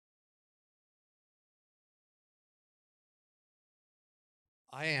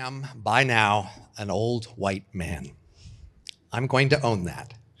I am, by now, an old white man. I'm going to own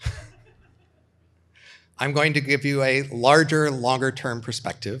that. I'm going to give you a larger, longer-term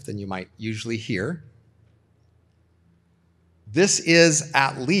perspective than you might usually hear. This is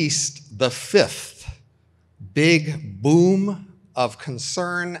at least the fifth big boom of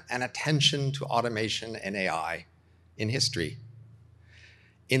concern and attention to automation and AI in history.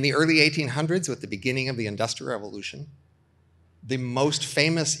 In the early 1800s, with the beginning of the Industrial Revolution, the most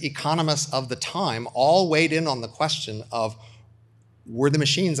famous economists of the time all weighed in on the question of, were the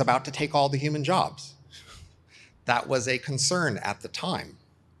machines about to take all the human jobs? That was a concern at the time.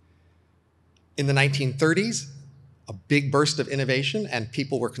 In the 1930s, a big burst of innovation, and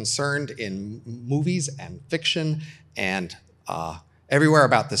people were concerned in movies and fiction and everywhere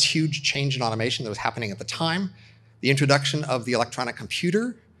about this huge change in automation that was happening at the time. The introduction of the electronic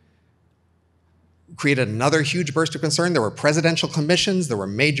computer created another huge burst of concern. There were presidential commissions, there were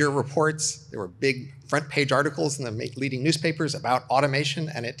major reports, there were big front page articles in the leading newspapers about automation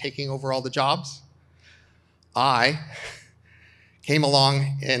and it taking over all the jobs. I came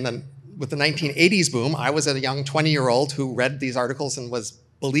along with the 1980s boom. I was a young 20-year-old who read these articles and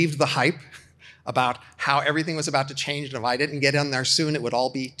believed the hype about how everything was about to change, and if I didn't get in there soon, it would all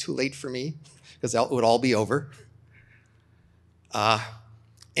be too late for me, because it would all be over.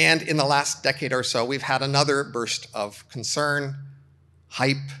 And in the last decade or so, we've had another burst of concern,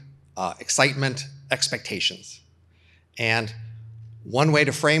 hype, excitement, expectations. And one way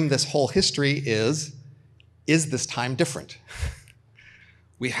to frame this whole history is this time different?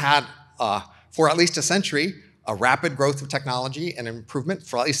 We had, for at least a century, a rapid growth of technology and improvement.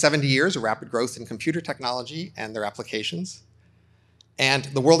 For at least 70 years, a rapid growth in computer technology and their applications. And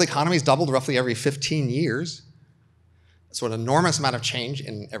the world economy has doubled roughly every 15 years. So an enormous amount of change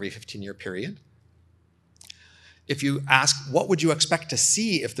in every 15-year period. If you ask, what would you expect to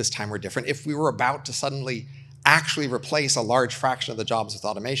see if this time were different? If we were about to suddenly actually replace a large fraction of the jobs with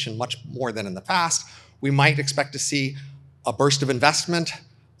automation, much more than in the past, we might expect to see a burst of investment,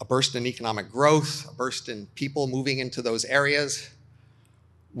 a burst in economic growth, a burst in people moving into those areas.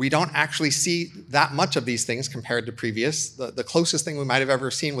 We don't actually see that much of these things compared to previous. The closest thing we might have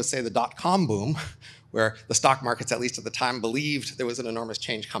ever seen was, say, the dot-com boom, where the stock markets, at least at the time, believed there was an enormous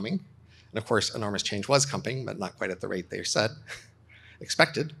change coming. And of course, enormous change was coming, but not quite at the rate they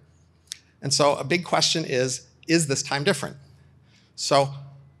expected. And so a big question is this time different? So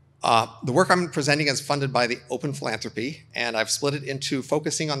the work I'm presenting is funded by the Open Philanthropy, and I've split it into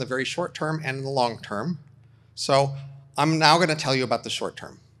focusing on the very short term and the long term. So I'm now going to tell you about the short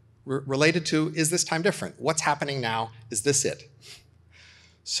term, related to, is this time different? What's happening now? Is this it?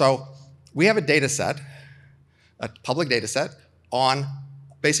 So we have a data set, a public data set, on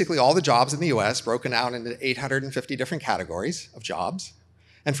basically all the jobs in the US, broken out into 850 different categories of jobs.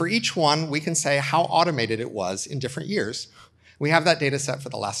 And for each one, we can say how automated it was in different years. We have that data set for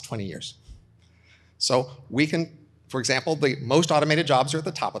the last 20 years. So we can, for example, the most automated jobs are at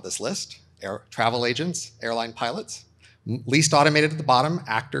the top of this list: travel agents, airline pilots. Least automated at the bottom: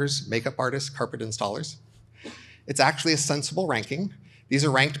 actors, makeup artists, carpet installers. It's actually a sensible ranking. These are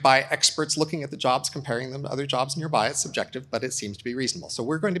ranked by experts looking at the jobs, comparing them to other jobs nearby. It's subjective, but it seems to be reasonable. So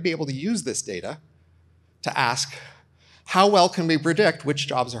we're going to be able to use this data to ask, how well can we predict which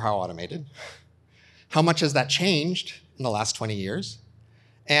jobs are how automated? How much has that changed in the last 20 years?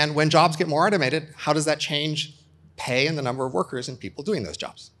 And when jobs get more automated, how does that change pay and the number of workers and people doing those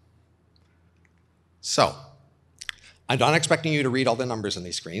jobs? So I'm not expecting you to read all the numbers on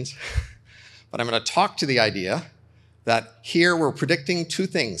these screens, but I'm going to talk to the idea that here we're predicting two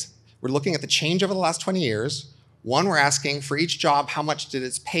things. We're looking at the change over the last 20 years. One, we're asking for each job, how much did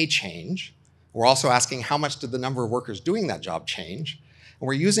its pay change? We're also asking how much did the number of workers doing that job change? And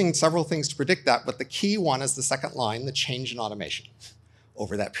we're using several things to predict that, but the key one is the second line, the change in automation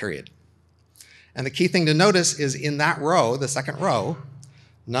over that period. And the key thing to notice is in that row, the second row,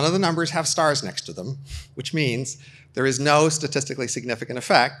 none of the numbers have stars next to them, which means there is no statistically significant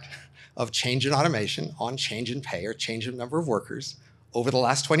effect of change in automation on change in pay or change in number of workers over the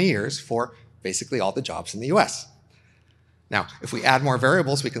last 20 years for basically all the jobs in the US. Now, if we add more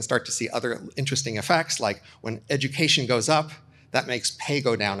variables, we can start to see other interesting effects, like when education goes up, that makes pay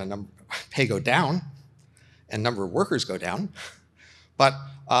go down and number of workers go down. But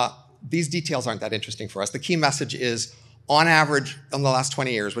these details aren't that interesting for us. The key message is, on average, in the last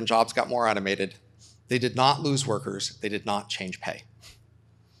 20 years, when jobs got more automated, they did not lose workers, they did not change pay.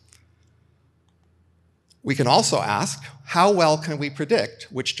 We can also ask, how well can we predict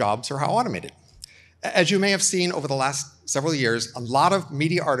which jobs are how automated? As you may have seen over the last several years, a lot of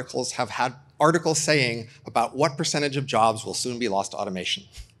media articles have had articles saying about what percentage of jobs will soon be lost to automation.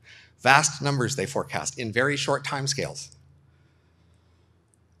 Vast numbers they forecast in very short timescales.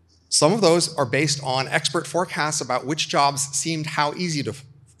 Some of those are based on expert forecasts about which jobs seemed how easy to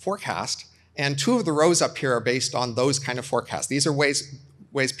forecast, and 2 of the rows up here are based on those kind of forecasts. These are ways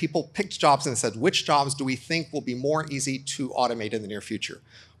people picked jobs and said, which jobs do we think will be more easy to automate in the near future?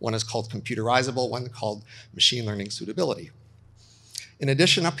 One is called computerizable, one called machine learning suitability. In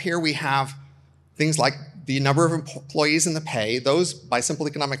addition, up here we have things like the number of employees and the pay. Those, by simple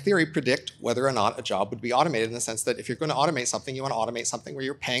economic theory, predict whether or not a job would be automated, in the sense that if you're going to automate something, you want to automate something where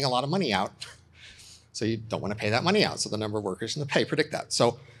you're paying a lot of money out. So you don't want to pay that money out. So the number of workers and the pay predict that.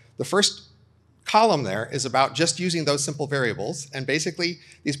 So the first column there is about just using those simple variables. And basically,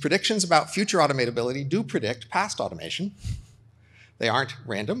 these predictions about future automatability do predict past automation. They aren't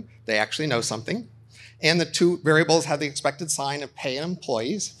random. They actually know something. And the 2 variables have the expected sign of pay and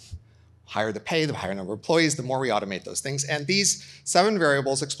employees. Higher the pay, the higher number of employees, the more we automate those things. And these 7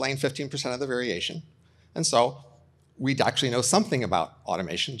 variables explain 15% of the variation. And so we actually know something about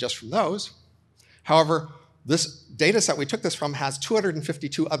automation just from those. However, this data set we took this from has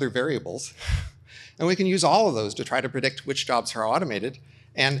 252 other variables. And we can use all of those to try to predict which jobs are automated.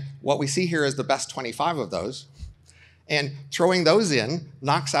 And what we see here is the best 25 of those. And throwing those in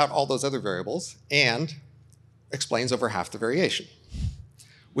knocks out all those other variables and explains over half the variation,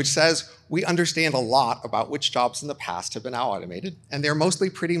 which says we understand a lot about which jobs in the past have been now automated, and they're mostly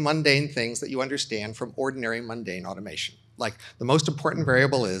pretty mundane things that you understand from ordinary mundane automation. Like, the most important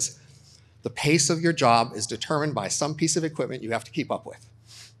variable is the pace of your job is determined by some piece of equipment you have to keep up with,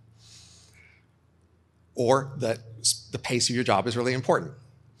 or that the pace of your job is really important.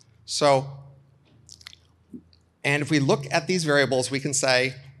 So, and if we look at these variables, we can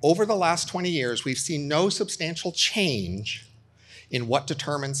say, over the last 20 years, we've seen no substantial change in what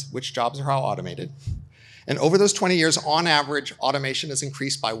determines which jobs are how automated. And over those 20 years, on average, automation has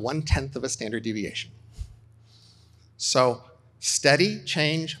increased by 1/10 of a standard deviation. So steady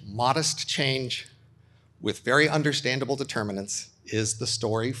change, modest change, with very understandable determinants is the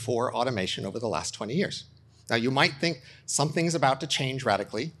story for automation over the last 20 years. Now, you might think something's about to change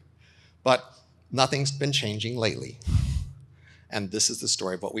radically, but nothing's been changing lately. And this is the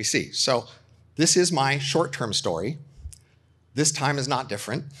story of what we see. So this is my short-term story. This time is not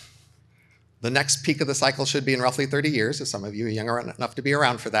different. The next peak of the cycle should be in roughly 30 years, if some of you are young enough to be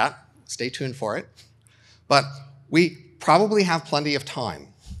around for that. Stay tuned for it. But we probably have plenty of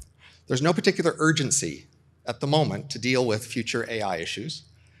time. There's no particular urgency at the moment to deal with future AI issues.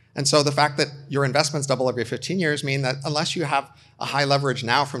 And so the fact that your investments double every 15 years mean that unless you have a high leverage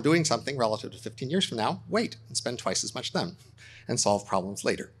now from doing something relative to 15 years from now, wait and spend twice as much then and solve problems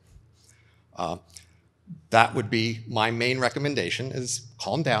later. That would be my main recommendation, is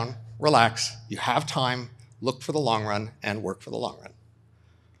calm down, relax, you have time, look for the long run, and work for the long run.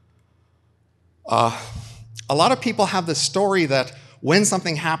 A lot of people have this story that when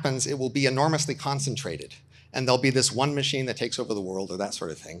something happens, it will be enormously concentrated, and there'll be this one machine that takes over the world or that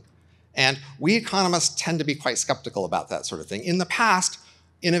sort of thing. And we economists tend to be quite skeptical about that sort of thing. In the past,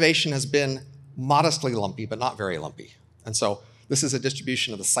 innovation has been modestly lumpy, but not very lumpy. And so this is a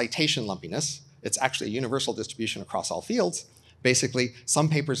distribution of the citation lumpiness. It's actually a universal distribution across all fields. Basically, some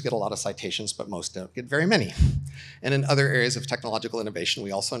papers get a lot of citations, but most don't get very many. And in other areas of technological innovation,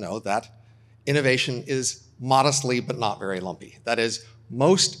 we also know that innovation is modestly but not very lumpy. That is,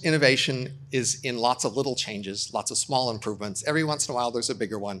 most innovation is in lots of little changes, lots of small improvements. Every once in a while, there's a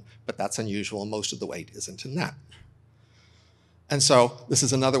bigger one, but that's unusual. Most of the weight isn't in that. And so this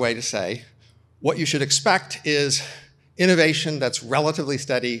is another way to say what you should expect is innovation that's relatively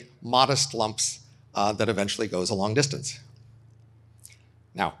steady, modest lumps that eventually goes a long distance.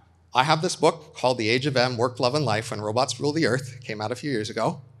 Now, I have this book called The Age of M, Work, Love, and Life, When Robots Rule the Earth. It came out a few years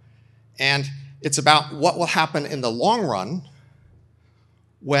ago. And it's about what will happen in the long run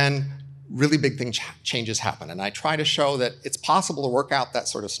when really big changes happen. And I try to show that it's possible to work out that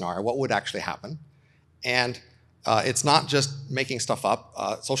sort of scenario, what would actually happen. And it's not just making stuff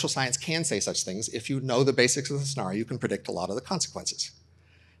up. Social science can say such things. If you know the basics of the scenario, you can predict a lot of the consequences.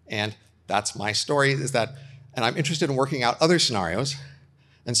 And that's my story, is that, and I'm interested in working out other scenarios.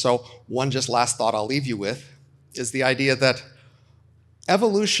 And so one just last thought I'll leave you with is the idea that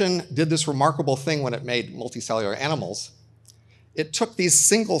evolution did this remarkable thing when it made multicellular animals. It took these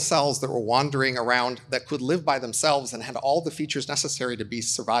single cells that were wandering around that could live by themselves and had all the features necessary to be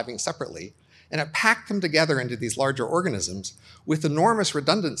surviving separately, and it packed them together into these larger organisms with enormous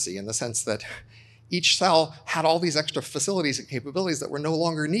redundancy, in the sense that each cell had all these extra facilities and capabilities that were no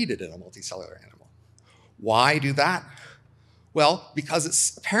longer needed in a multicellular animal. Why do that? Well, because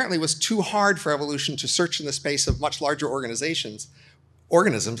it apparently was too hard for evolution to search in the space of much larger organisms,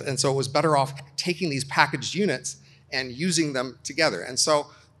 and so it was better off taking these packaged units and using them together. And so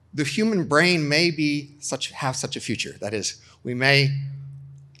the human brain may have such a future. That is, we may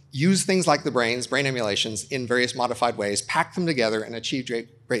use things like the brain emulations, in various modified ways, pack them together and achieve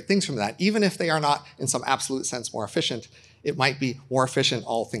great things from that. Even if they are not, in some absolute sense, more efficient, it might be more efficient,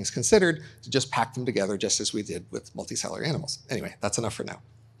 all things considered, to just pack them together just as we did with multicellular animals. Anyway, that's enough for now.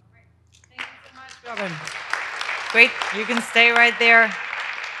 All right. Thank you so much, Robin. Great, you can stay right there.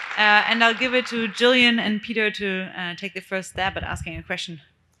 And I'll give it to Jillian and Peter to take the first stab at asking a question.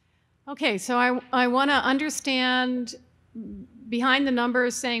 Okay, so I want to understand behind the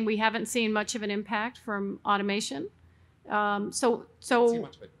numbers saying we haven't seen much of an impact from automation. So See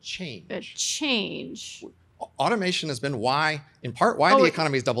much of a change. A change. Automation has been in part why the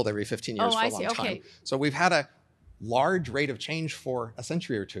economy has doubled every 15 years for a long time. So we've had a large rate of change for a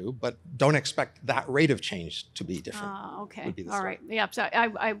century or two, but don't expect that rate of change to be different. Okay, all right. Yeah, so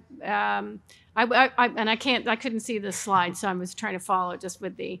I couldn't see this slide, so I was trying to follow just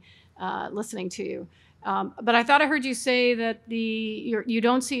with the listening to you. But I thought I heard you say that you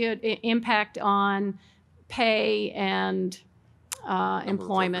don't see an impact on pay and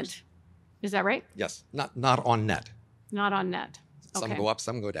employment. Is that right? Yes, not on net. Not on net. Okay. Some go up,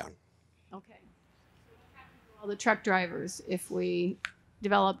 some go down. Okay. So what happens to all the truck drivers if we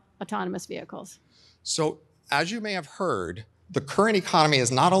develop autonomous vehicles? So as you may have heard, the current economy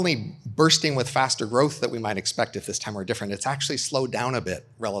is not only bursting with faster growth that we might expect if this time were different, it's actually slowed down a bit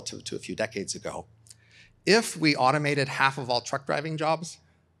relative to a few decades ago. If we automated half of all truck driving jobs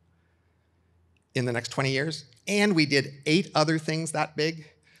in the next 20 years, and we did 8 other things that big,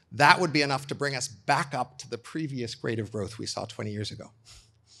 that would be enough to bring us back up to the previous rate of growth we saw 20 years ago.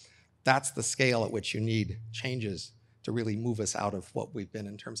 That's the scale at which you need changes to really move us out of what we've been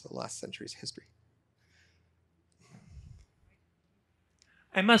in terms of the last century's history.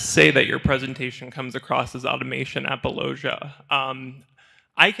 I must say that your presentation comes across as automation apologia.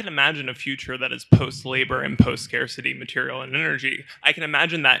 I can imagine a future that is post-labor and post-scarcity material and energy. I can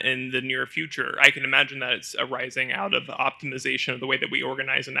imagine that in the near future. I can imagine that it's arising out of optimization of the way that we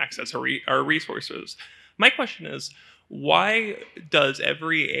organize and access our resources. My question is, why does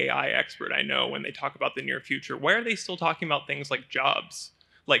every AI expert I know, when they talk about the near future, why are they still talking about things like jobs?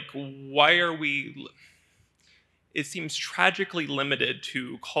 Like, why are we... It seems tragically limited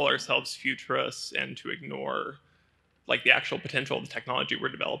to call ourselves futurists and to ignore like the actual potential of the technology we're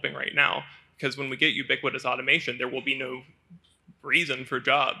developing right now. Because when we get ubiquitous automation, there will be no reason for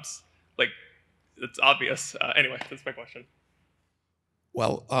jobs. Like, it's obvious. Anyway, that's my question.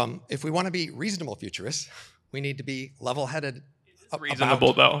 Well, if we want to be reasonable futurists, we need to be level-headed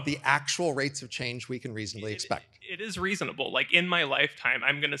reasonable, though. The actual rates of change we can reasonably expect. It is reasonable. Like, in my lifetime,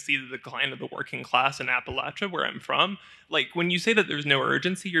 I'm going to see the decline of the working class in Appalachia, where I'm from. Like, when you say that there's no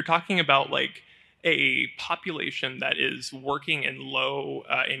urgency, you're talking about, like, a population that is working in low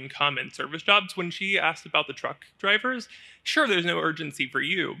income and service jobs. When she asked about the truck drivers, sure, there's no urgency for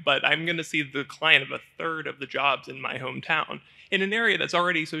you, but I'm going to see the decline of 1/3 of the jobs in my hometown in an area that's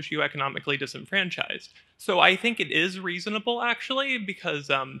already socioeconomically disenfranchised. So I think it is reasonable, actually,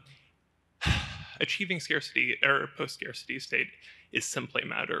 because achieving scarcity or post-scarcity state is simply a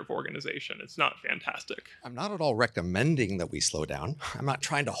matter of organization. It's not fantastic. I'm not at all recommending that we slow down. I'm not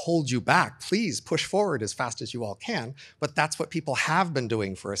trying to hold you back. Please push forward as fast as you all can. But that's what people have been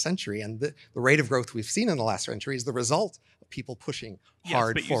doing for a century. And the rate of growth we've seen in the last century is the result of people pushing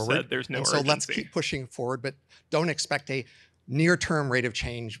hard but forward. You said there's no urgency. So let's keep pushing forward, but don't expect a near-term rate of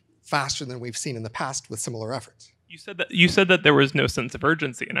change faster than we've seen in the past with similar efforts. You said that there was no sense of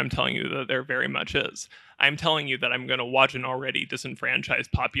urgency, and I'm telling you that there very much is. I'm telling you that I'm going to watch an already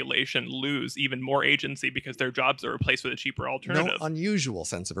disenfranchised population lose even more agency because their jobs are replaced with a cheaper alternative. No unusual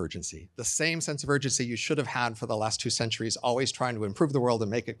sense of urgency. The same sense of urgency you should have had for the last 2 centuries, always trying to improve the world and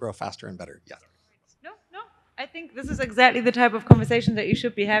make it grow faster and better. Yes. No. I think this is exactly the type of conversation that you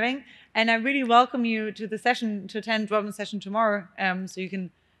should be having, and I really welcome you to the session, to attend Robin's session tomorrow, so you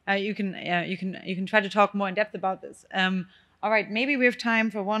can try to talk more in depth about this. All right, maybe we have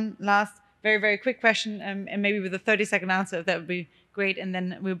time for one last very, very quick question, and maybe with a 30-second answer, if that would be great, and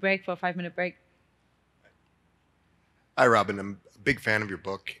then we'll break for a 5-minute break. Hi, Robin. I'm a big fan of your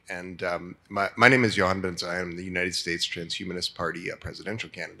book, and my name is Johan Benz. I am the United States Transhumanist Party presidential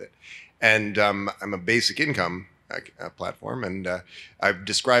candidate, and I'm a basic income platform, and I've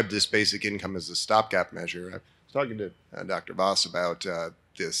described this basic income as a stopgap measure. I was talking to Dr. Voss about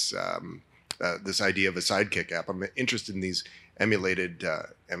this idea of a sidekick app. I'm interested in these emulated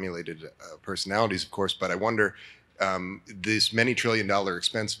personalities, of course. But I wonder, this many trillion-dollar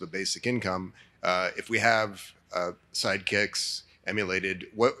expense of a basic income, if we have sidekicks emulated,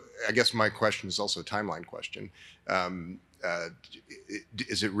 what I guess my question is also a timeline question.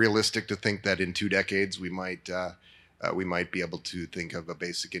 Is it realistic to think that in 2 decades we might be able to think of a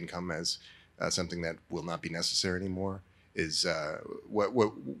basic income as something that will not be necessary anymore?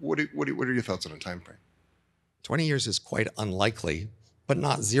 What are your thoughts on a time frame? 20 years is quite unlikely, but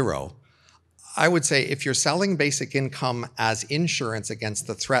not zero. I would say if you're selling basic income as insurance against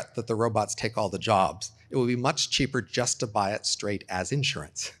the threat that the robots take all the jobs, it would be much cheaper just to buy it straight as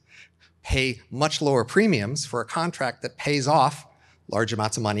insurance. Pay much lower premiums for a contract that pays off large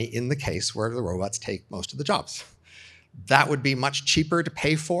amounts of money in the case where the robots take most of the jobs. That would be much cheaper to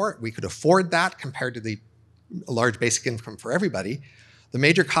pay for. We could afford that compared to the large basic income for everybody. The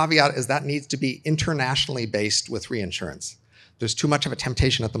major caveat is that needs to be internationally based with reinsurance. There's too much of a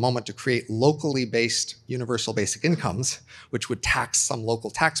temptation at the moment to create locally based universal basic incomes, which would tax some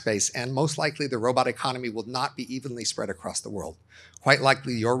local tax base, and most likely the robot economy will not be evenly spread across the world. Quite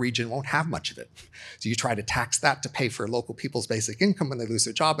likely your region won't have much of it. So you try to tax that to pay for local people's basic income when they lose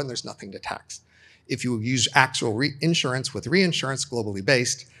their job and there's nothing to tax. If you use actual insurance with reinsurance globally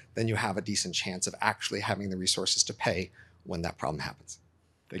based, then you have a decent chance of actually having the resources to pay when that problem happens.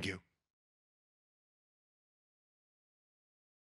 Thank you.